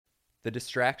The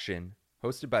Distraction,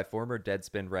 hosted by former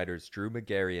Deadspin writers Drew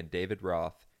McGarry and David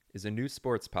Roth, is a new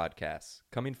sports podcast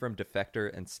coming from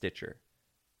Defector and Stitcher.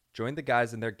 Join the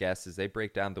guys and their guests as they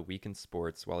break down the week in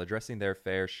sports while addressing their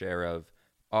fair share of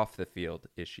off-the-field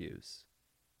issues.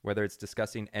 Whether it's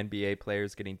discussing NBA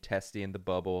players getting testy in the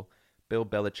bubble, Bill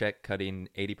Belichick cutting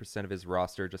 80% of his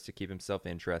roster just to keep himself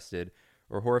interested,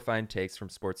 or horrifying takes from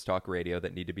sports talk radio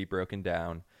that need to be broken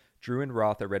down, Drew and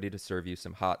Roth are ready to serve you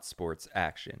some hot sports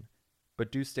action. But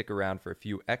do stick around for a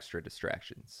few extra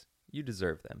distractions. You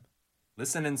deserve them.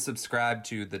 Listen and subscribe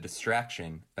to The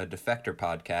Distraction, a Defector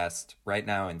podcast, right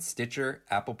now in Stitcher,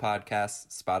 Apple Podcasts,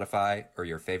 Spotify, or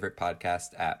your favorite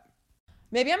podcast app.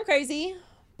 Maybe I'm crazy,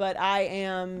 but I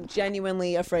am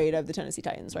genuinely afraid of the Tennessee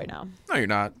Titans right now. No, you're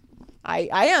not. I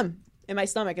am. In my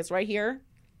stomach. It's right here.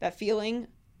 That feeling,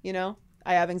 I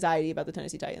have anxiety about the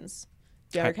Tennessee Titans.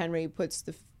 Derrick Henry puts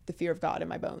the fear of God in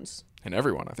my bones. And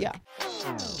everyone, I think.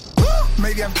 Yeah.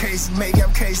 Maybe I'm crazy,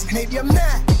 maybe I'm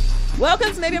not.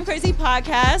 Welcome to Maybe I'm Crazy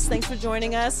podcast. Thanks for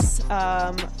joining us.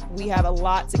 We have a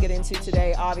lot to get into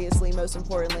today. Obviously, most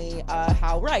importantly,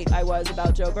 how right I was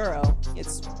about Joe Burrow.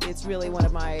 It's really one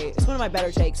of my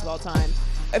better takes of all time.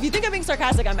 If you think I'm being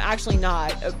sarcastic, I'm actually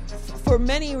not. For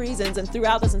many reasons, and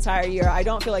throughout this entire year, I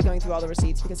don't feel like going through all the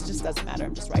receipts because it just doesn't matter.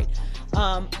 I'm just right.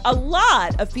 A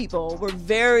lot of people were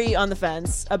very on the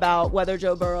fence about whether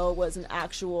Joe Burrow was an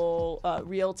actual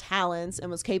real talent and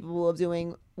was capable of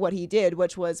doing what he did,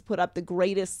 which was put up the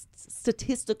greatest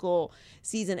statistical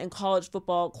season in college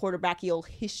football quarterbackial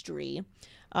history.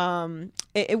 One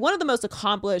of the most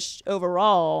accomplished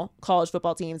overall college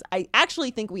football teams. I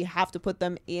actually think we have to put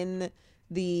them in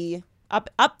the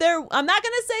up there. I'm not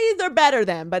going to say they're better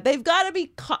than, but they've got to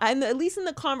be, at least in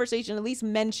the conversation, at least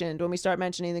mentioned when we start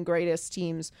mentioning the greatest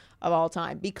teams of all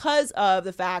time, because of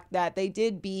the fact that they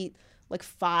did beat like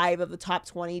 5 of the top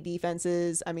 20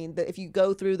 defenses. I mean, if you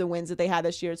go through the wins that they had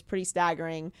this year, it's pretty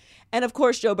staggering. And of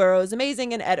course, Joe Burrow is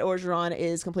amazing, and Ed Orgeron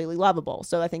is completely lovable.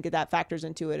 So I think that factors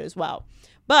into it as well.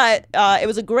 But it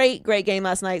was a great game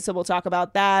last night, so we'll talk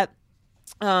about that.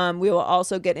 We will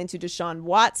also get into DESHAUN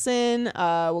Watson.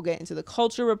 We'll get into the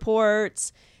culture report,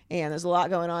 and there's a lot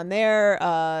going on there.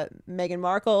 Meghan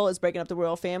Markle is breaking up the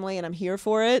royal family, and I'm here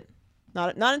for it.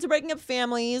 Not into breaking up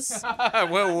families.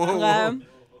 Whoa.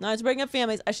 Not into breaking up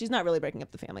families. She's not really breaking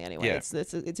up the family anyway. Yeah.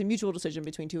 It's a mutual decision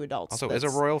between two adults. Also, is a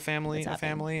royal family a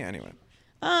family? Anyway.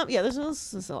 Yeah, there's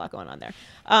a lot going on there.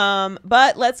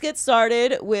 But let's get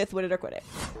started with Wit It or Quit It.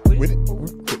 With it.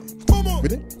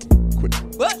 With it. Quit it.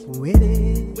 What? With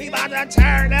it. We about to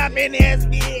turn up in this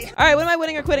bitch. All right, what am I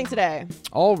winning or quitting today?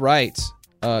 All right.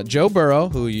 Joe Burrow,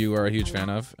 who you are a huge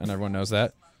fan of, and everyone knows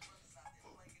that.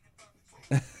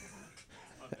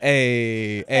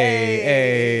 Hey.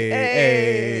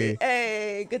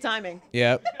 Good timing.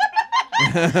 Yep.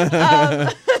 Go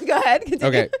ahead. Continue.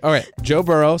 Okay. All right. Joe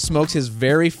Burrow smoked his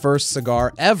very first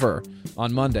cigar ever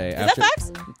on Monday. Is that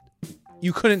facts?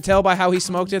 You couldn't tell by how he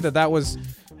smoked it that was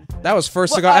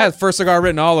first cigar. I had first cigar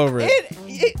written all over it.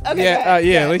 Okay,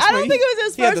 yeah. I don't think it was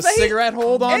his first. He had the cigarette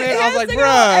hold on it. I was like,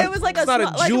 bruh, it was like it's not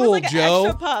a jewel, like Joe. An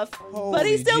extra puff, but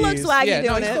he still looked swaggy yeah,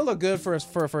 doing he it. still looked good for a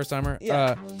first timer.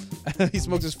 Yeah. He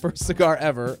smoked his first cigar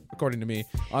ever, according to me,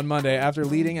 on Monday after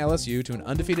leading LSU to an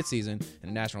undefeated season in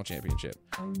a national championship.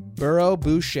 Burrow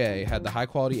Boucher had the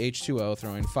high-quality H2O,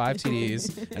 throwing 5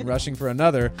 TDs and rushing for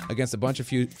another against a bunch of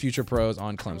future pros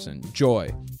on Clemson.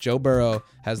 Joe Burrow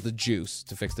has the juice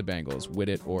to fix the Bengals. Wit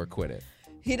it or quit it.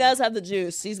 He does have the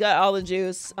juice. He's got all the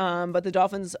juice. But the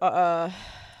Dolphins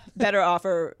better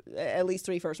offer at least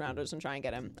 3 first-rounders and try and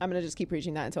get him. I'm going to just keep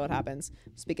preaching that until it happens.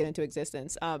 Speak it into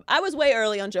existence. I was way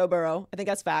early on Joe Burrow. I think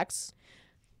that's facts.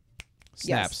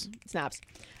 Snaps. Yes, snaps.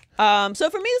 So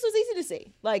for me, this was easy to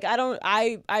see. Like,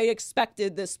 I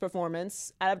expected this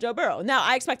performance out of Joe Burrow. Now,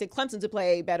 I expected Clemson to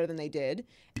play better than they did.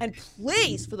 And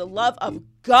please, for the love of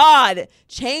God,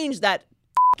 change that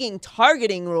fucking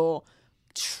targeting rule.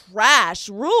 Trash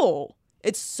rule.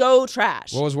 It's so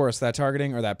trash. What was worse, that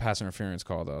targeting or that pass interference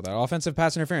call, though? That offensive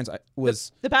pass interference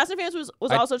was... The pass interference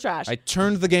was also trash. I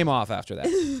turned the game off after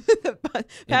that.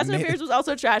 Pass interference was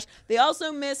also trash. They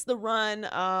also missed the run.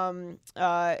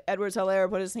 Edwards-Helaire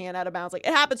put his hand out of bounds. Like,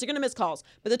 it happens. You're going to miss calls.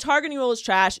 But the targeting rule is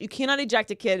trash. You cannot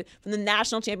eject a kid from the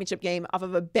national championship game off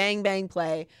of a bang-bang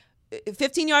play.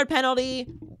 15-yard penalty,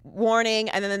 warning,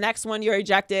 and then the next one you're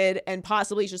ejected and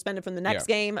possibly suspended from the next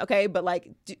game. Okay, but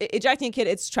like ejecting a kid,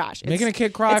 it's trash. Making a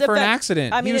kid cry for an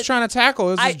accident. I mean, he was trying to tackle.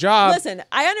 It was his job. Listen,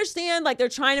 I understand like they're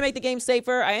trying to make the game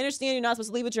safer. I understand you're not supposed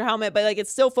to leave with your helmet, but like it's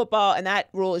still football, and that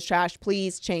rule is trash.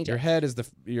 Please change it. Your head is the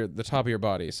top of your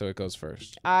body, so it goes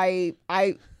first. I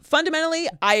fundamentally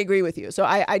I agree with you. So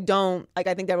I don't like.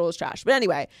 I think that rule is trash. But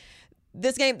anyway.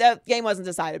 that game wasn't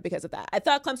decided because of that. I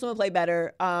thought Clemson would play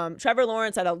better. Trevor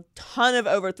Lawrence had a ton of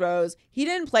overthrows. He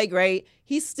didn't play great.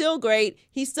 He's still great.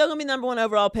 He's still going to be number 1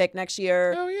 overall pick next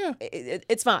year. Oh, yeah.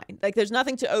 It's fine. Like, there's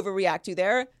nothing to overreact to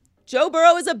there. Joe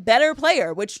Burrow is a better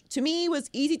player, which to me was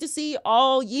easy to see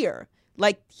all year.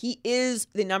 Like, he is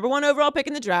the number 1 overall pick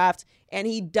in the draft, and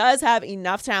he does have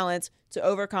enough talent to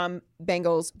overcome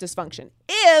Bengals dysfunction.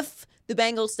 If the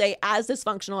Bengals stay as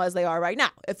dysfunctional as they are right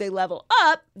now. If they level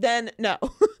up, then no.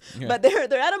 Yeah. But they're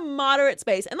at a moderate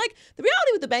space. And like the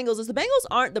reality with the Bengals is the Bengals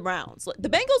aren't the Browns. The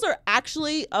Bengals are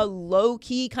actually a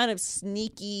low-key kind of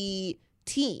sneaky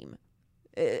team.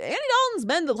 Andy Dalton's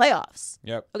been to the playoffs.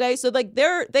 Yep. Okay, so like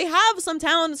they have some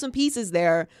talent and some pieces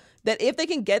there that if they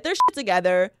can get their shit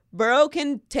together, Burrow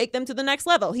can take them to the next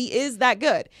level. He is that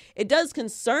good. It does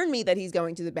concern me that he's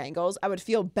going to the Bengals. I would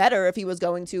feel better if he was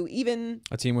going to even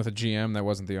a team with a GM that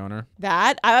wasn't the owner.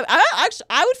 That I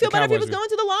would feel better if he was going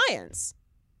to the Lions.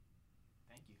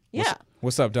 Thank you. Yeah.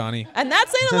 What's up, Donnie? And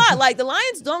that's saying a lot. Like, the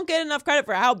Lions don't get enough credit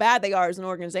for how bad they are as an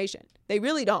organization. They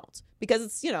really don't, because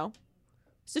it's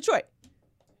it's Detroit.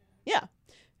 Yeah.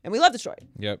 And we love Detroit.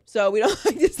 Yep. So we don't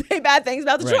like to say bad things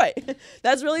about Detroit. Right.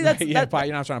 That's really, you're not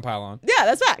trying to pile on. Yeah,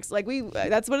 that's facts. Like,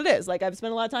 that's what it is. Like, I've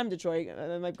spent a lot of time in Detroit.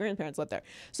 My grandparents lived there.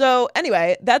 So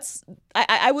anyway,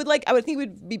 I would think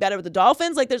we'd be better with the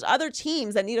Dolphins. Like, there's other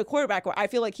teams that need a quarterback where I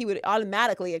feel like he would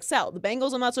automatically excel. The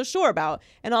Bengals, I'm not so sure about.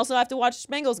 And also I have to watch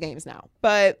Bengals games now.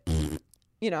 But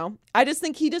I just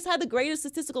think he just had the greatest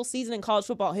statistical season in college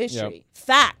football history. Yep.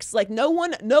 Facts. Like, no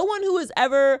one who has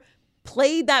ever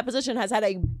played that position has had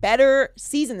a better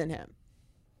season than him.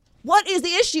 What is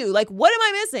the issue? Like, what am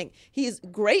I missing? He's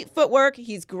great footwork.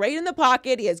 He's great in the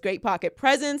pocket. He has great pocket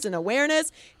presence and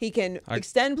awareness. He can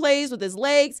extend plays with his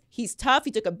legs. He's tough.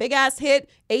 He took a big-ass hit,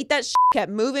 ate that shit,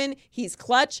 kept moving. He's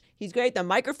clutch. He's great at the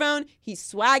microphone. He's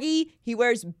swaggy. He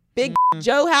wears big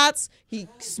Joe hats. He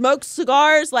smokes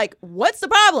cigars. Like, what's the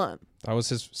problem? That was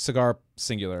his cigar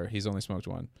singular. He's only smoked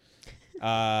one.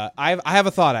 I have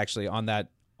a thought, actually, on that.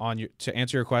 To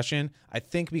answer your question, I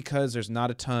think because there's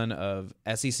not a ton of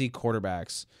SEC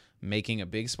quarterbacks making a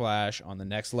big splash on the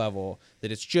next level,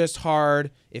 that it's just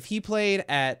hard. If he played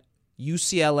at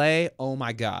UCLA, oh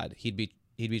my God, he'd be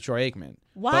Troy Aikman.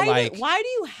 Why do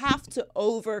you have to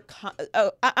overcome?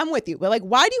 Oh, I'm with you, but like,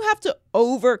 why do you have to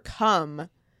overcome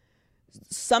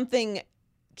something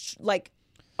like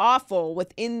awful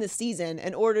within the season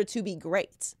in order to be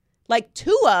great? Like,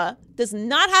 Tua does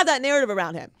not have that narrative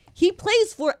around him. He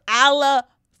plays for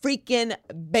freaking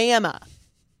Bama.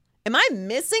 Am I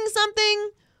missing something?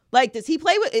 Like, does he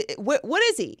play with what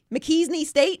is he? McKeesney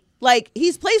State? Like,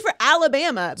 he plays for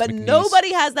Alabama, but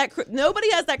nobody has that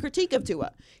critique of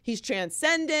Tua. He's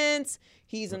transcendent.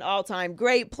 He's an all-time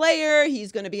great player.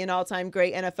 He's going to be an all-time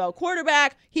great NFL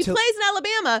quarterback. He plays in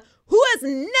Alabama, who has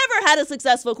never had a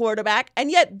successful quarterback,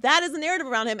 and yet that is the narrative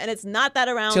around him, and it's not that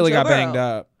around Joe Burrow. Till he got banged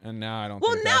up, and now I don't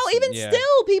think now even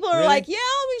still, people are really? like, yeah,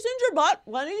 he's injured, but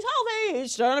when he's healthy,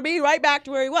 he's going to be right back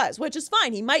to where he was, which is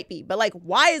fine. He might be, but like,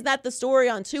 why is that the story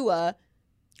on Tua,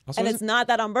 and it's not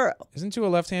that on Burrow? Isn't Tua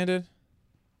left-handed?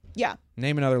 Yeah.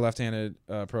 Name another left-handed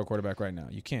pro quarterback right now.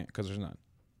 You can't, because there's none.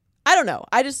 I don't know.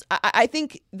 I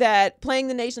think that playing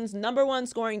the nation's #1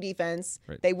 scoring defense,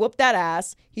 right. They whooped that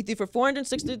ass. He threw for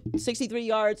 463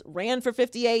 yards, ran for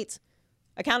 58,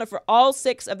 accounted for all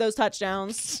 6 of those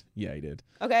touchdowns. Yeah, he did.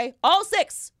 Okay? All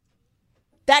 6.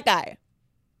 That guy.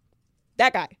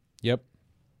 Yep.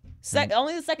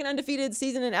 Only the second undefeated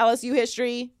season in LSU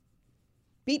history.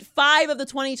 Beat 5 of the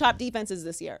 20 top defenses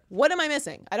this year. What am I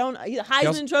missing? He's a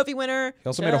Heisman Trophy winner. He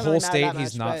also made a whole state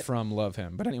he's not from love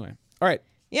him. But anyway. All right.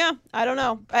 Yeah, I don't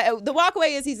know. The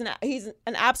walkaway is he's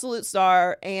an absolute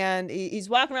star, and he's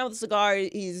walking around with a cigar.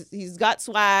 He's got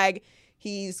swag.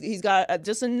 He's got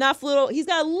just enough little. He's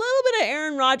got a little bit of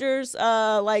Aaron Rodgers,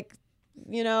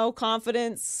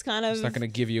 confidence kind of. He's not going to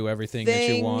give you everything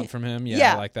that you want from him.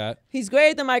 Yeah, I like that. He's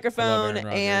great at the microphone,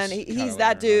 and he's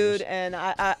that dude. And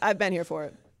I've been here for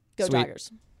it. Go Sweet.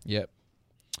 Tigers. Yep.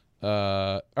 All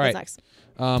right. What's next?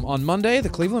 On Monday, the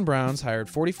Cleveland Browns hired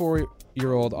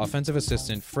 44-year-old offensive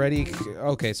assistant Freddie.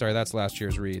 Okay, sorry, that's last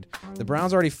year's read. The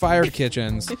Browns already fired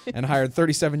Kitchens and hired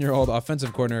 37-year-old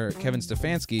offensive coordinator Kevin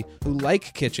Stefanski, who,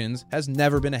 like Kitchens, has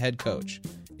never been a head coach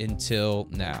until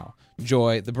now.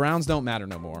 Joy, the Browns don't matter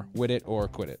no more. Wit it or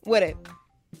quit it. Wit it.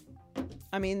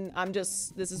 I mean,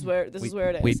 this is where it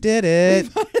is. We did it.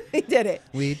 We did it.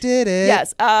 We did it.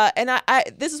 Yes. And I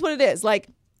this is what it is. Like,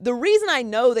 the reason I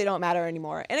know they don't matter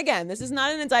anymore, and again, this is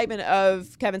not an indictment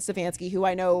of Kevin Stefanski, who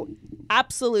I know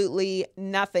absolutely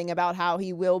nothing about how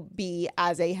he will be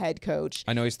as a head coach.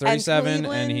 I know he's 37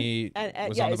 and he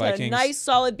was on the Vikings. He's got a nice,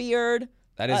 solid beard,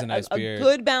 That is a nice beard. A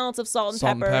good balance of salt and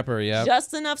Salt pepper. and pepper, yeah.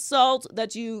 Just enough salt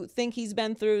that you think he's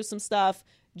been through some stuff.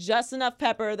 Just enough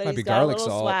pepper that Might be he's got a garlic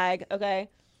little salt. swag. Okay.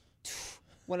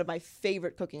 One of my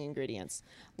favorite cooking ingredients.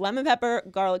 Lemon pepper,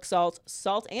 garlic salt,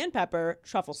 salt and pepper,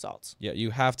 truffle salt. Yeah,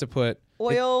 you have to put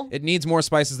oil. It needs more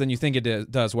spices than you think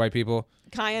it does, white people.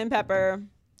 Cayenne pepper.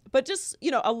 But just,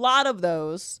 a lot of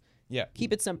those. Yeah.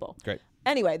 Keep it simple. Great.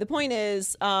 Anyway, the point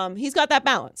is he's got that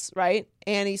balance, right?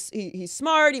 And he's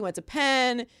smart. He went to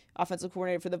Penn, offensive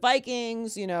coordinator for the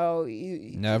Vikings.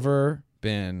 Never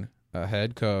been a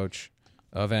head coach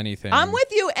of anything. I'm with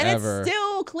you, and ever. It's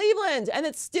still Cleveland, and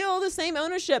it's still the same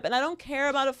ownership, and I don't care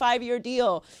about a 5-year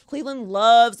deal. Cleveland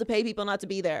loves to pay people not to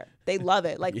be there. They love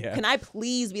it. Like, Yeah. Can I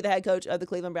please be the head coach of the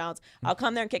Cleveland Browns? I'll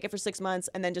come there and kick it for 6 months,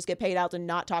 and then just get paid out to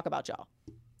not talk about y'all.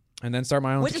 And then start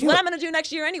my own Which is tequila. what I'm going to do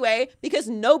next year anyway, because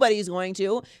nobody's going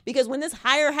to. Because when this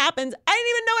hire happens, I didn't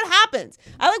even know it happens.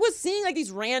 I was seeing like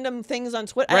these random things on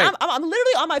Twitter. Right. And I'm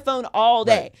literally on my phone all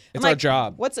day. Right. It's I'm our like,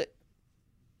 job. What's it?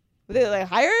 Did they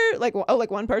hire? Like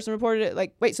one person reported it.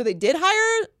 Like, wait, so they did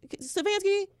hire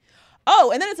Stefanski?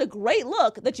 Oh, and then it's a great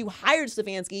look that you hired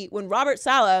Stefanski when Robert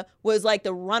Saleh was like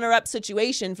the runner-up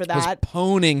situation for that. Was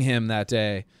poning him that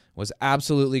day. Was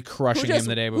absolutely crushing him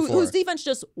the day before. Whose defense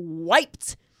just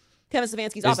wiped Kevin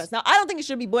Stefanski's offense. Now, I don't think it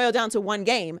should be boiled down to one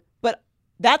game, but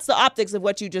that's the optics of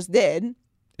what you just did.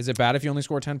 Is it bad if you only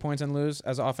score 10 points and lose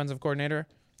as an offensive coordinator?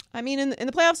 I mean, in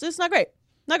the playoffs, it's not great.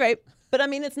 Not great. But I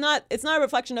mean, it's not a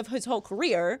reflection of his whole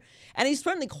career, and he's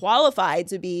certainly qualified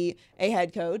to be a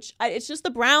head coach. It's just the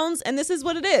Browns, and this is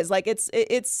what it is. Like it's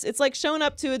like showing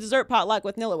up to a dessert potluck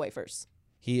with Nilla wafers.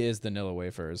 He is the Nilla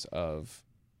wafers of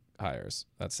hires.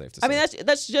 That's safe to say. I mean,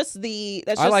 that's just the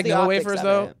I like the Nilla optics wafers of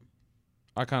though. it.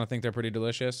 I kind of think they're pretty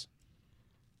delicious.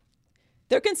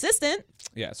 They're consistent.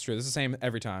 Yeah, it's true. This is the same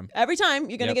every time. Every time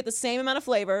you're going to Yep. get the same amount of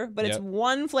flavor, but it's Yep.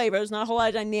 one flavor. There's not a whole lot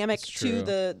of dynamic It's to true.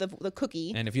 the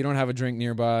cookie. And if you don't have a drink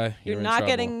nearby, You're in not trouble.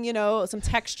 getting, some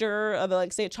texture of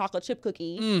like say a chocolate chip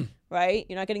cookie, right?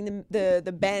 You're not getting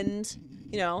the bend.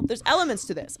 There's elements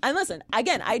to this. And listen,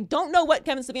 again, I don't know what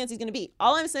Kevin Stefanski is going to be.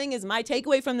 All I'm saying is my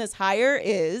takeaway from this hire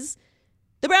is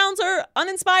the Browns are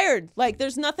uninspired. Like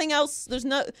there's nothing else. There's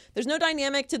no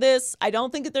dynamic to this. I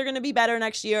don't think that they're going to be better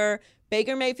next year.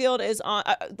 Baker Mayfield is on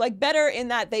better in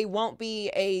that they won't be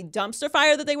a dumpster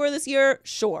fire that they were this year.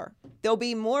 Sure, they'll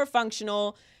be more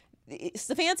functional.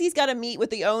 Stefanski's got to meet with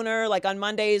the owner like on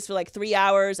Mondays for like 3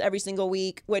 hours every single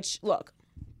week. Which look,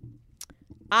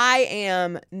 I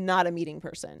am not a meeting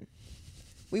person.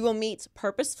 We will meet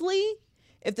purposefully.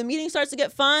 If the meeting starts to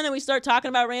get fun and we start talking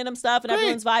about random stuff and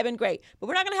everyone's vibing, great. But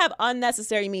we're not going to have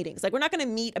unnecessary meetings. Like we're not going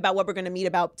to meet about what we're going to meet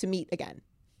about to meet again.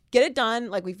 Get it done.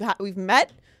 Like we've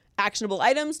met. Actionable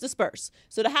items, disperse.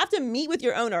 So to have to meet with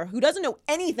your owner who doesn't know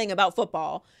anything about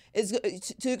football is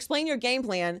to explain your game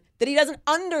plan that he doesn't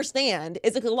understand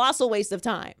is a colossal waste of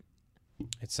time.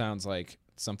 It sounds like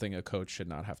something a coach should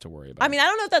not have to worry about. I mean, I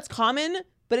don't know if that's common,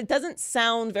 but it doesn't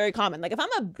sound very common. Like if I'm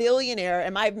a billionaire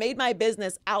and I've made my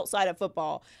business outside of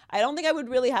football, I don't think I would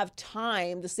really have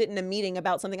time to sit in a meeting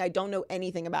about something I don't know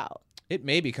anything about. It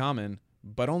may be common,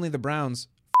 but only the Browns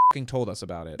told us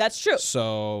about it. That's true.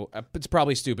 So it's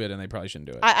probably stupid and they probably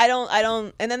shouldn't do it. I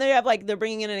don't. And then they have they're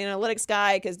bringing in an analytics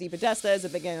guy because DePodesta is a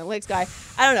big analytics guy.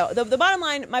 I don't know. The bottom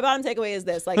line, my bottom takeaway is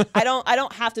this: like I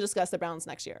don't have to discuss the Browns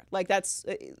next year. Like that's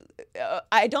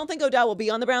I don't think Odell will be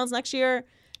on the Browns next year.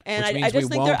 And I just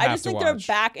think they're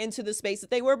back into the space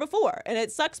that they were before. And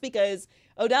it sucks because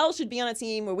Odell should be on a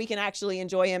team where we can actually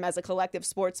enjoy him as a collective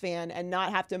sports fan and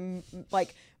not have to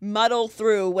muddle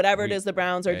through whatever it is the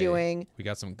Browns are doing. We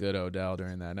got some good Odell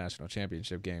during that national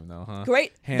championship game, though, huh?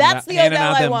 Great. That's the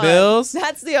Odell I want. Bills.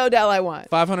 That's the Odell I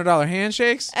want. $500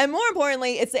 handshakes. And more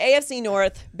importantly, it's the AFC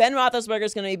North. Ben Roethlisberger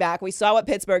is going to be back. We saw what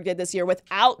Pittsburgh did this year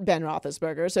without Ben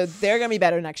Roethlisberger, so they're going to be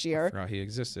better next year. Forgot he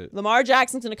existed. Lamar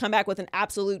Jackson's going to come back with an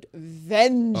absolute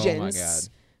vengeance. Oh, my God.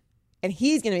 And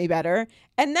he's going to be better.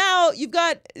 And now you've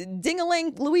got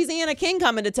Ding-a-ling Louisiana King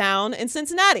coming to town in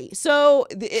Cincinnati. So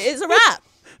it's a wrap.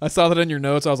 I saw that in your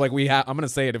notes. I was like, I'm going to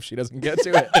say it if she doesn't get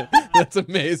to it. That's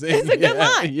amazing. It's a good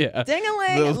line. Yeah.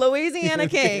 Ding-a-ling Louisiana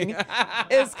King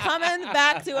is coming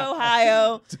back to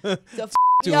Ohio to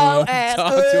yo ass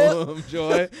Talk up. to him,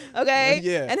 Joy. Okay?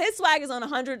 Yeah. And his swag is on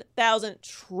 100,000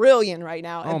 trillion right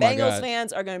now. And Oh my Bengals God.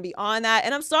 fans are going to be on that.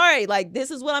 And I'm sorry. This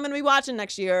is what I'm going to be watching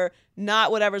next year, not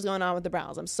whatever's going on with the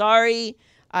Browns. I'm sorry.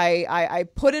 I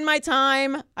put in my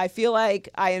time. I feel like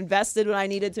I invested what I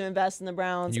needed to invest in the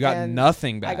Browns. You got and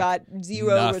nothing back. I got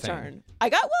zero Nothing. return.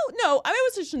 I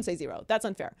shouldn't say zero. That's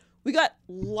unfair. We got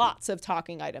lots of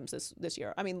talking items this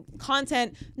year. I mean,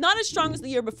 content not as strong as the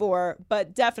year before,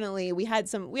 but definitely we had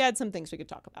some things we could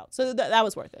talk about. So that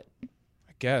was worth it.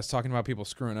 I guess talking about people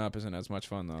screwing up isn't as much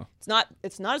fun though.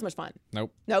 It's not as much fun.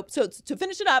 Nope. So to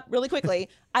finish it up really quickly,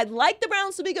 I'd like the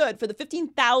Browns to be good for the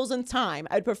 15,000th time.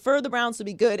 I'd prefer the Browns to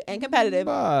be good and competitive.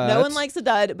 But No one likes a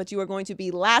dud, but you are going to be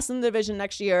last in the division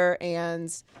next year,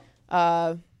 and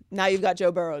now you've got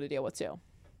Joe Burrow to deal with too.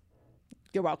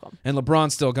 You're welcome. And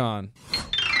LeBron's still gone.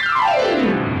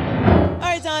 All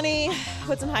right, Donnie,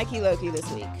 what's some high key, low key this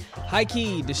week? High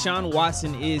key, DESHAUN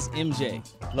Watson is MJ.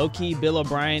 Low key, Bill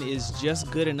O'Brien is just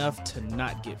good enough to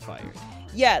not get fired.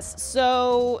 Yes,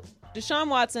 so DESHAUN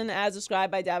Watson, as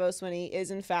described by Dabo Swinney,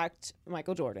 is in fact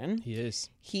Michael Jordan. He is.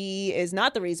 He is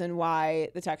not the reason why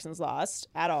the Texans lost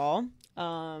at all.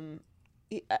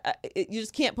 You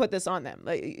just can't put this on them.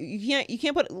 Like you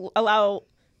can't allow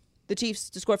the Chiefs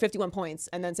to score 51 points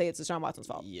and then say it's DESHAUN Watson's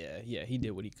fault. Yeah, he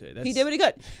did what he could. He did what he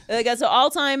could. Like, that's an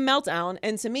all-time meltdown.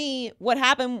 And to me, what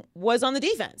happened was on the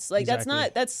defense. Like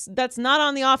Exactly. that's not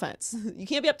on the offense. You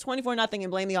can't be up 24-0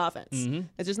 and blame the offense. Mm-hmm.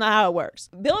 It's just not how it works.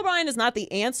 Bill O'Brien is not the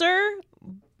answer,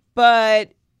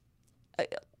 but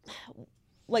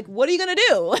like, what are you gonna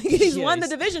do? Like, he's won the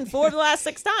division 4 of the last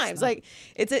 6 times. Like,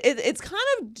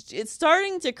 it's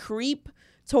starting to creep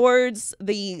towards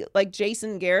the like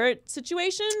Jason Garrett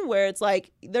situation where it's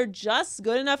like they're just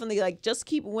good enough and they like just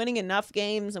keep winning enough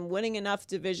games and winning enough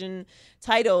division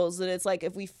titles that it's like,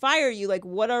 if we fire you, like,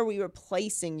 what are we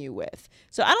replacing you with?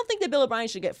 So I don't think that Bill O'Brien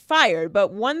should get fired,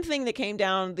 but one thing that came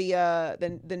down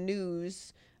the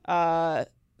news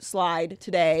slide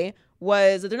today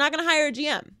was that they're not going to hire a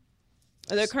GM.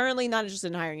 They're currently not interested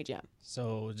in hiring a GM.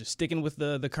 So just sticking with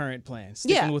the current plan,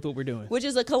 sticking with what we're doing. Which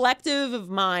is a collective of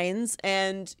minds,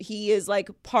 and he is like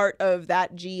part of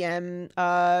that GM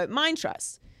mind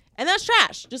trust. And that's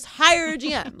trash. Just hire a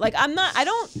GM. Like, I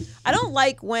don't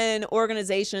like when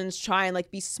organizations try and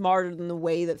like be smarter than the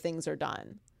way that things are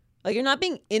done. Like, you're not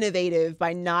being innovative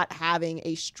by not having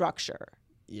a structure.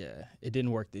 Yeah, it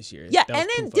didn't work this year. Yeah, and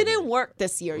it didn't work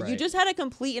this year. Right. You just had a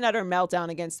complete and utter meltdown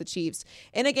against the Chiefs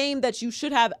in a game that you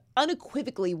should have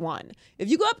unequivocally won. If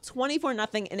you go up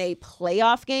 24-0 in a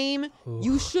playoff game,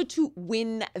 you should to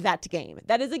win that game.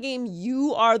 That is a game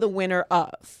you are the winner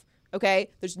of. Okay?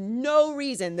 There's no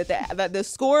reason that the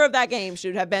score of that game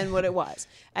should have been what it was.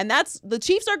 And the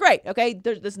Chiefs are great, okay?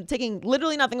 There's taking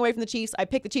literally nothing away from the Chiefs. I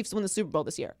picked the Chiefs to win the Super Bowl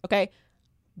this year, okay?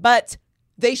 But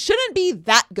they shouldn't be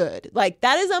that good. Like,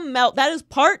 that is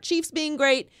part Chiefs being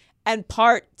great and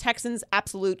part Texans'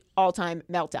 absolute all-time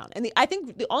meltdown. And I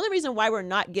think the only reason why we're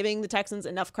not giving the Texans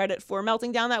enough credit for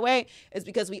melting down that way is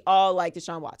because we all like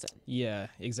DESHAUN Watson. Yeah,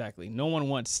 exactly. No one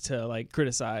wants to like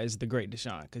criticize the great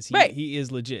DESHAUN because he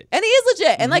is legit. And he is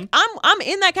legit. And like I'm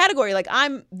in that category. Like,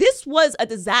 this was a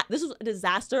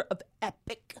disaster of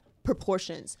epic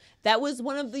proportions. That was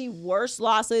one of the worst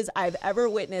losses I've ever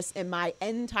witnessed in my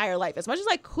entire life. As much as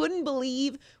I couldn't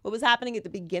believe what was happening at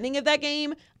the beginning of that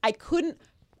game, I could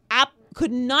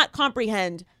not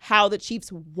comprehend how the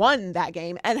Chiefs won that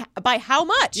game and by how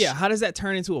much. Yeah, how does that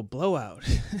turn into a blowout?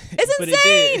 It's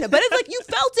insane. But it's like, you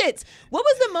felt it. What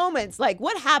was the moments? Like,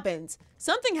 what happened?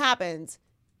 Something happened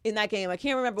in that game. I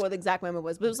can't remember what the exact moment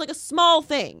was, but it was like a small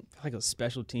thing. Like a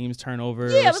special teams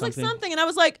turnover. Yeah, it was something. like something. And I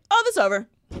was like, oh, this is over.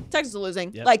 Texas are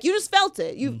losing. Yep. Like, you just felt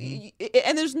it.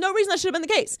 And there's no reason that should have been the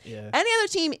case. Yeah. Any other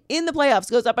team in the playoffs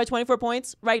goes up by 24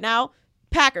 points right now.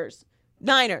 Packers,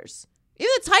 Niners, even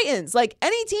the Titans. Like,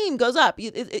 any team goes up.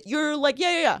 You're like,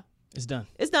 yeah. It's done.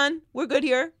 It's done. We're good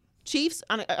here. Chiefs,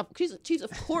 of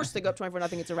course, they go up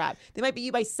 24-0. It's a wrap. They might beat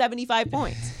you by 75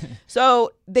 points.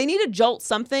 So they need to jolt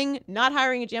something. Not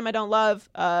hiring a GM I don't love,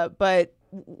 but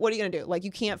what are you going to do? Like,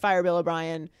 you can't fire Bill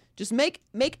O'Brien. Just make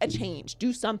a change.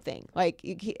 Do something. Like,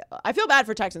 I feel bad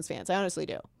for Texans fans. I honestly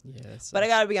do. Yes. But I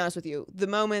got to be honest with you. The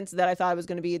moment that I thought it was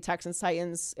going to be a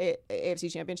Texans-Titans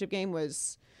AFC Championship game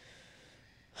was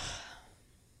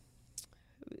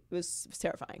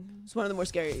terrifying. It was one of the more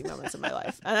scary moments of my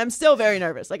life. And I'm still very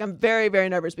nervous. Like, I'm very, very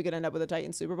nervous we could end up with a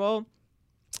Titans Super Bowl.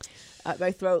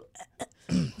 My throat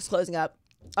was closing up.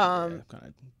 I'm kind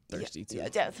of thirsty, too.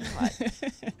 Yeah, it's a lot.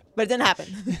 But it didn't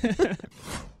happen.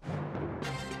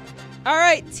 All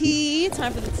right, T.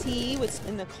 Time for the T. What's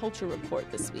in the culture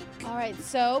report this week? All right,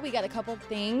 so we got a couple of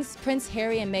things. Prince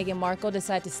Harry and Meghan Markle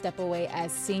decide to step away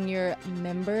as senior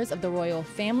members of the royal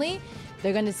family.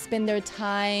 They're going to spend their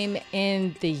time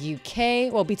in the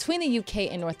UK, well, between the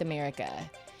UK and North America.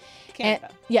 Canada.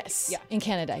 Yes, Yeah. in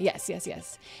Canada. Yes.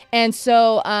 And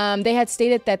so they had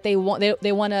stated that they don't want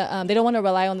to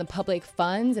rely on the public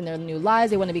funds in their new lives.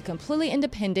 They want to be completely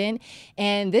independent,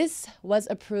 and this was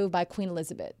approved by Queen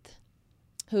Elizabeth.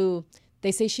 who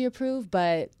they say she approved,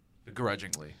 but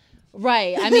Begrudgingly.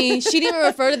 right. I mean, she didn't even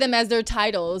refer to them as their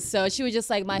titles. So she was just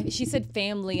like, she said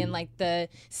family in like the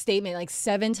statement like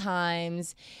 7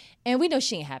 times. And we know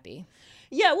she ain't happy.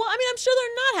 Yeah, well, I mean, I'm sure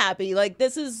they're not happy. Like,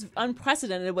 this is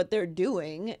unprecedented what they're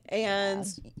doing. And,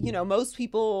 you know, most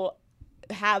people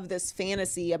have this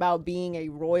fantasy about being a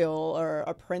royal or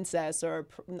a princess or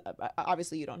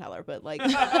obviously you don't tell her, but like,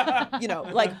 you know,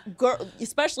 like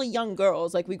especially young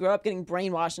girls, like we grow up getting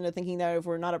brainwashed into thinking that if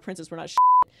we're not a princess, we're not shit.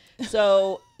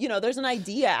 So, you know, there's an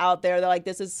idea out there that like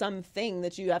this is something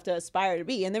that you have to aspire to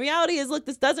be. And the reality is, look,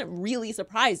 this doesn't really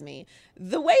surprise me.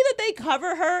 The way that they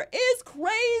cover her is crazy.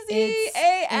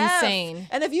 It's AF. insane.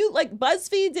 And if you like,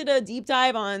 BuzzFeed did a deep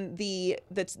dive on the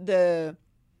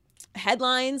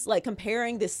headlines, like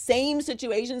comparing the same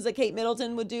situations that Kate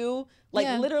Middleton would do,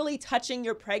 like literally touching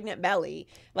your pregnant belly,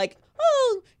 like,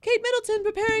 oh, Kate Middleton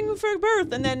preparing for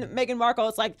birth, and then Meghan Markle,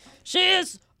 it's like, she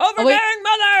is overbearing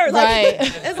mother. Like,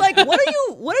 it's like, what are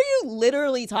you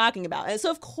literally talking about? And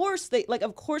so of course they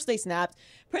snapped.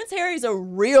 Prince Harry's a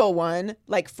real one,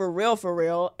 like for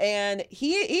real, and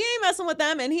he ain't messing with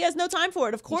them, and he has no time for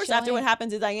it. Of course, after what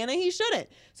happened to Diana, he shouldn't.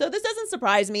 So this doesn't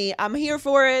surprise me. I'm here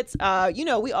for it. You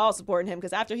know, we all supporting him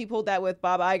because after he pulled that with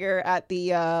Bob Iger at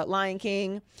the Lion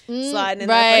King, sliding in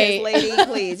there for his lady,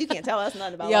 please, you can't tell us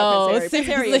nothing about Prince Harry. Prince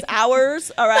Harry is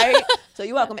ours, all right? So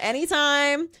you're welcome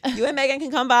anytime. You and Meghan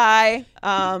can come by.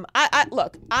 I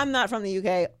look, I'm not from the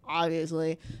UK,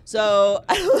 obviously, so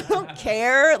I don't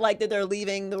care like that they're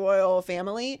leaving the royal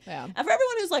family. Yeah. And for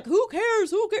everyone who's like, who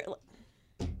cares?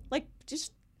 Like,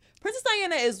 just Princess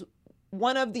Diana is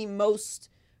one of the most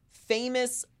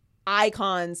famous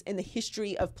icons in the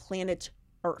history of planet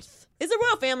Earth. It's a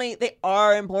royal family. They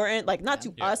are important, like not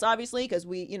to us, obviously, because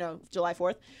we, you know, July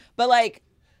 4th, but like,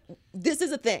 this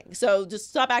is a thing. So just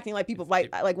stop acting like people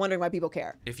like wondering why people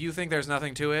care. If you think there's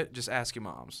nothing to it, just ask your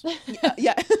moms.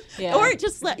 Yeah. Or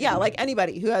just like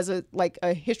anybody who has a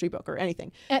history book or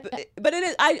anything. But it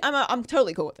is I'm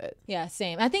totally cool with it. Yeah,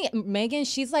 same. I think Meghan,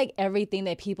 she's like everything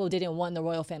that people didn't want in the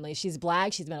royal family. She's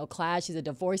black, she's middle class, she's a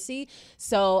divorcee.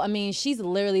 So I mean, she's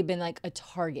literally been like a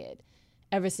target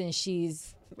ever since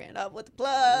she's ran up with the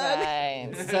plug. Right.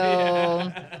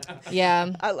 So,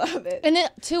 yeah. I love it. And then,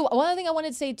 too, one other thing I wanted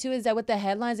to say, too, is that with the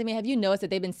headlines, I mean, have you noticed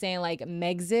that they've been saying, like,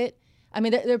 Megxit? I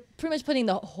mean, they're pretty much putting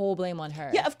the whole blame on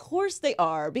her. Yeah, of course they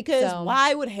are. Because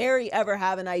why would Harry ever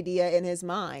have an idea in his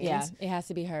mind? Yeah, it has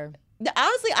to be her.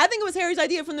 Honestly, I think it was Harry's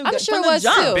idea from the I'm sure from it was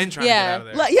jump. too. Been trying to get out of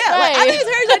there. Like, I think it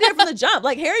was Harry's idea from the jump.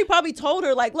 Like, Harry probably told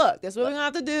her, like, look, this is what we're gonna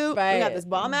have to do. Right. We got this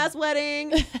bomb ass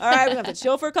wedding. All right, we're gonna have to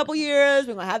chill for a couple years.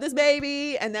 We're gonna have this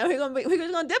baby, and then we're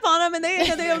just gonna dip on them, and they ain't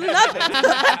gonna do nothing.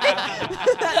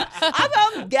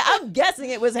 I'm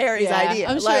guessing it was Harry's idea.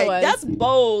 I'm sure like, it was. That's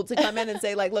bold to come in and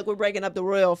say, like, look, we're breaking up the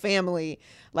royal family.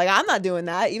 Like, I'm not doing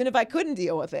that, even if I couldn't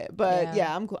deal with it. But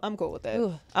I'm cool with it.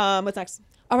 Ooh. What's next?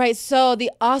 All right, so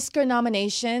the Oscar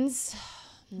nominations.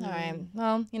 All right.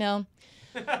 Well, you know,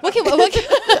 what can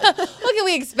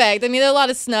we expect? I mean, there are a lot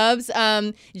of snubs.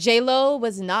 J-Lo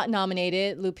was not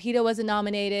nominated. Lupita wasn't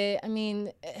nominated. I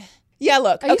mean, yeah,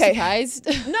 look, are you surprised?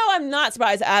 No, I'm not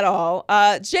surprised at all.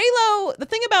 J-Lo, the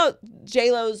thing about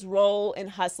J-Lo's role in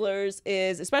Hustlers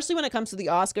is, especially when it comes to the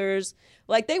Oscars,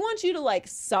 like they want you to like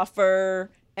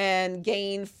suffer and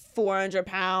gain 400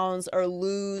 pounds or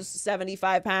lose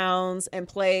 75 pounds and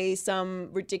play some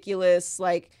ridiculous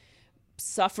like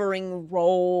suffering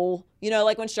role, you know,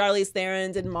 like when Charlize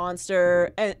Theron did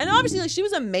Monster, and obviously like she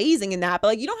was amazing in that, but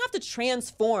like you don't have to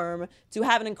transform to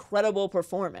have an incredible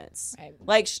performance. Right.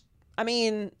 Like I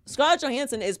mean, Scarlett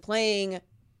Johansson is playing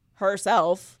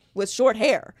herself with short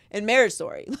hair in Marriage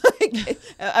Story. Like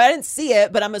I didn't see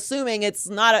it, but I'm assuming it's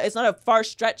not a far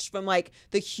stretch from like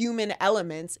the human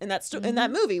elements in that in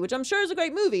that movie, which I'm sure is a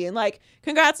great movie, and like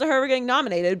congrats to her for getting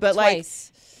nominated, but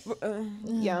Twice.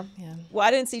 Yeah. Well,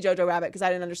 I didn't see Jojo Rabbit because I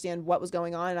didn't understand what was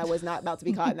going on, and I was not about to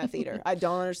be caught in that theater. I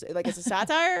don't understand. Like, it's a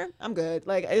satire. I'm good.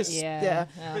 Like, it's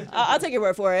I'll take your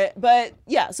word for it. But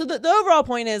yeah, so the overall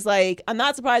point is like, I'm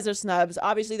not surprised there's snubs.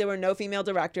 Obviously, there were no female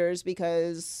directors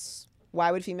because why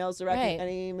would females direct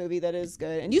any movie that is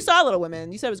good? And you saw Little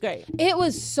Women. You said it was great. It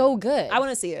was so good. I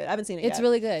want to see it. I haven't seen it yet. It's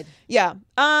really good. Yeah.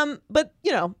 But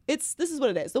you know, this is what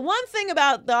it is. The one thing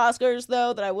about the Oscars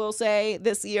though that I will say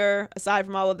this year, aside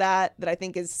from all of that I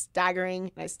think is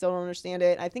staggering, and I still don't understand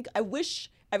it. I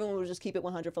wish everyone would just keep it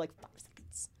 100 for like 5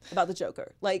 seconds about the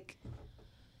Joker. Like,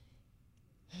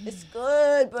 it's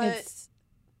good, but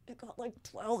it got like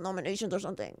 12 nominations or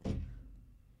something.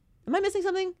 Am I missing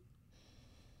something?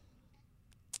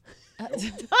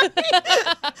 Okay,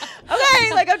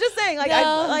 like I'm just saying, like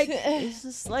no. It's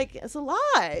just like it's a lot.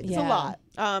 It's a lot.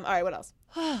 All right, what else?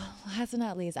 Last but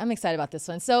not least, I'm excited about this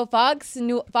one. So Fox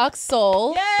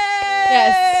Soul. Yay!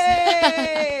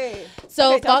 Yes.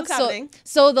 So Okay, tell us Fox what's Soul. happening.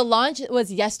 So the launch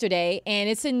was yesterday, and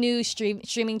it's a new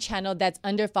streaming channel that's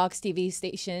under Fox TV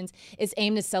stations. It's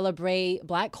aimed to celebrate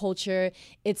Black culture.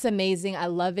 It's amazing. I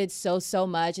love it so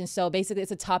much. And so basically,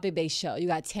 it's a topic-based show. You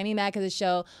got Tammy Mack as a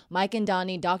show, Mike and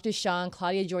Donnie, Dr. Sean,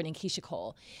 Claudia Jordan, and Keisha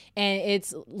Cole, and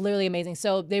it's literally amazing.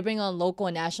 So they bring on local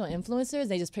and national influencers.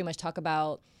 They just pretty much talk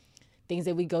about things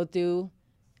that we go through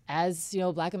as,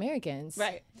 Black Americans.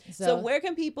 Right. So where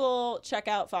can people check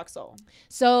out Fox Soul?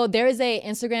 So there is a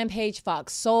Instagram page,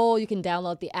 Fox Soul. You can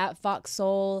download the app Fox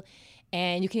Soul,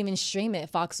 and you can even stream it,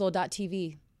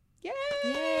 foxsoul.tv.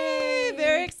 Yay!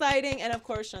 Very exciting. And of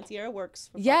course, Shantiera works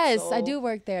for Fox Yes, Soul. I do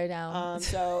work there now.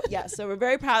 So we're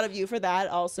very proud of you for that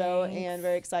also. Thanks. And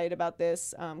very excited about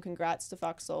this. Congrats to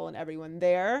Fox Soul and everyone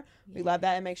there. We love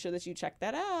that, and make sure that you check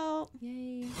that out.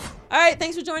 Yay. All right,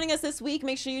 thanks for joining us this week.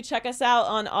 Make sure you check us out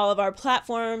on all of our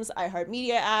platforms,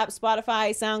 iHeartMedia app, Spotify,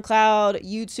 SoundCloud,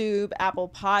 YouTube, Apple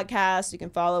Podcasts. You can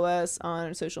follow us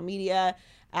on social media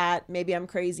at Maybe I'm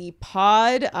Crazy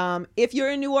Pod. If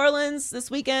you're in New Orleans this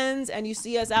weekend and you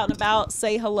see us out and about,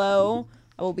 say hello.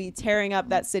 I will be tearing up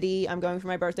that city. I'm going for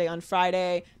my birthday on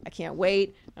Friday. I can't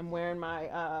wait. I'm wearing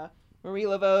my Marie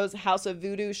Laveau's House of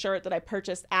Voodoo shirt that I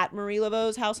purchased at Marie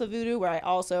Laveau's House of Voodoo, where I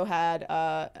also had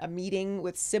a meeting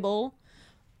with Sybil,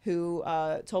 who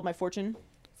told my fortune.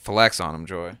 Flex on him,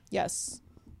 Joy. Yes.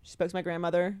 She spoke to my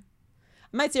grandmother.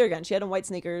 I might see her again. She had on white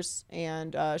sneakers,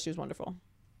 and she was wonderful.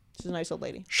 She's a nice old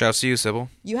lady. Shouts to you, Sybil.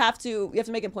 You have to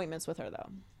make appointments with her,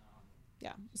 though.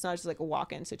 Yeah. It's not just like a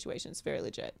walk-in situation. It's very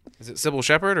legit. Is it Sybil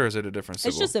Shepherd or is it a different Sybil?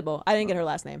 It's just Sybil. I didn't get her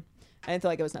last name. I didn't feel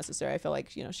like it was necessary. I feel like,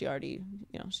 she already,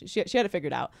 she had it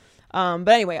figured out. But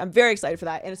anyway, I'm very excited for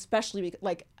that. And especially,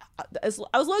 because,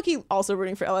 I was low-key also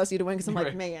rooting for LSU to win because I'm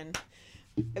like, man,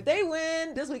 if they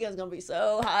win, this weekend's going to be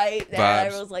so hyped. And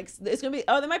everyone's like, it's going to be,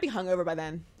 they might be hungover by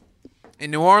then. In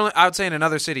New Orleans, I would say in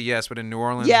another city, yes, but in New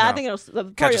Orleans, yeah, no. I think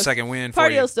it'll catch a second win.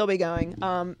 Party will still be going.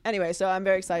 Anyway, so I'm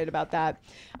very excited about that.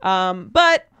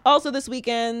 But also this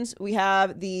weekend we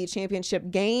have the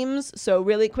championship games. So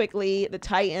really quickly, the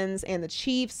Titans and the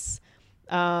Chiefs.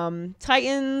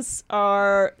 Titans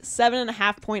are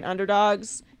 7.5 point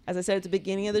underdogs. As I said at the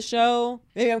beginning of the show,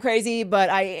 maybe I'm crazy,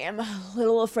 but I am a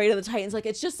little afraid of the Titans. Like,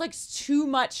 it's just like too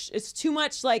much. It's too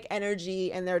much like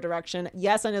energy in their direction.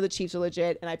 Yes, I know the Chiefs are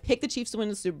legit, and I picked the Chiefs to win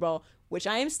the Super Bowl, which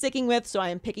I am sticking with. So I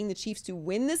am picking the Chiefs to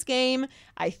win this game.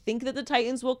 I think that the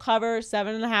Titans will cover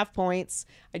 7.5 points.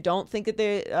 I don't think that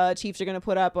the Chiefs are going to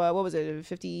put up,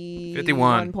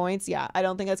 51 points. Yeah, I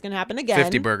don't think that's going to happen again.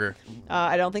 50 burger.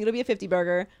 I don't think it'll be a 50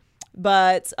 burger.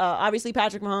 But obviously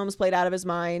Patrick Mahomes played out of his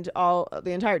mind. The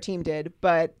entire team did.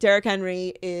 But Derrick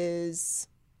Henry is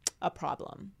a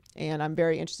problem. And I'm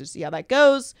very interested to see how that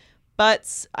goes.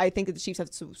 But I think that the Chiefs have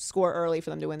to score early for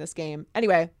them to win this game.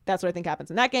 Anyway, that's what I think happens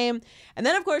in that game. And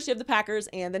then, of course, you have the Packers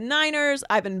and the Niners.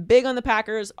 I've been big on the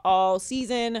Packers all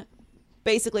season.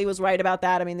 Basically was right about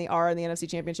that. I mean, they are in the NFC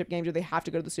Championship game. Do they have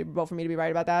to go to the Super Bowl for me to be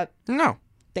right about that? No.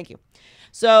 Thank you.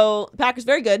 So the Packers,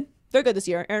 very good. They're good this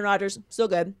year. Aaron Rodgers, still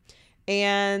good.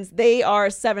 And they are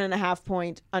 7.5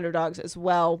 point underdogs as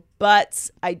well.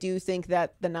 But I do think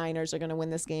that the Niners are going to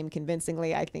win this game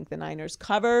convincingly. I think the Niners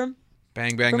cover.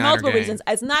 Bang, bang, for Niner multiple gang. reasons.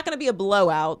 It's not going to be a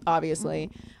blowout,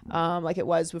 obviously, like it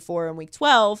was before in week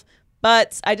 12.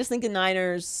 But I just think the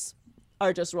Niners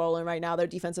are just rolling right now. Their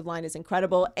defensive line is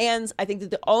incredible. And I think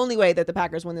that the only way that the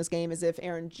Packers win this game is if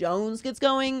Aaron Jones gets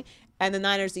going. And the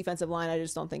Niners defensive line, I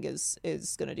just don't think is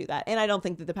going to do that. And I don't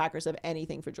think that the Packers have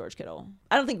anything for George Kittle.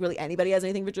 I don't think really anybody has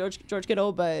anything for George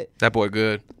Kittle, but That boy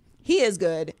good. he is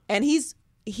good. And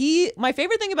my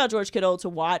favorite thing about George Kittle to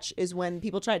watch is when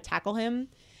people try to tackle him.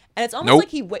 And it's almost like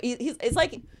it's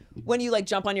like when you like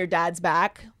jump on your dad's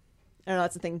back. I don't know,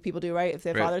 that's the thing people do, right? If they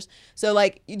have fathers. So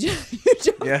like you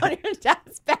jump on your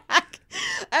dad's back.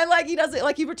 And like he does it,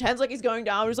 like he pretends like he's going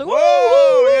down. He's like, whoa,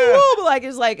 whoa, whoa, but like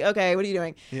it's like, okay, what are you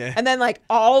doing? Yeah. And then like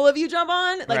all of you jump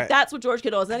on, like Right. that's what George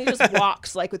Kittle is. And then he just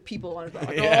walks like with people on his back,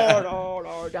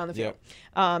 like, down the field.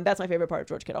 That's my favorite part of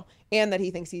George Kittle, and that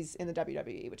he thinks he's in the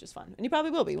WWE, which is fun, and he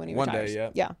probably will be when he One retires.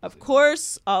 day, Yeah, of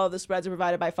course. All of the spreads are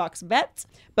provided by Fox Bet.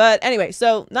 But anyway,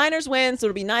 so Niners win, so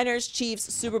it'll be Niners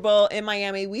Chiefs Super Bowl in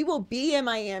Miami. We will be in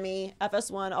Miami,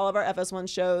 FS1, all of our FS1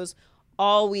 shows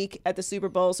all week at the Super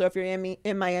Bowl. So if you're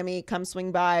in Miami, come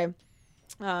swing by.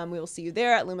 We will see you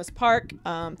there at Loomis Park.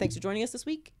 Thanks for joining us this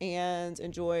week, and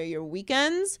enjoy your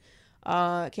weekends.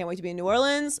 Can't wait to be in New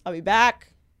Orleans. I'll be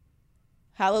back.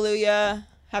 Hallelujah.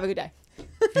 Have a good day.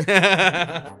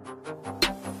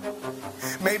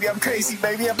 Maybe I'm crazy,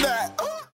 maybe I'm not.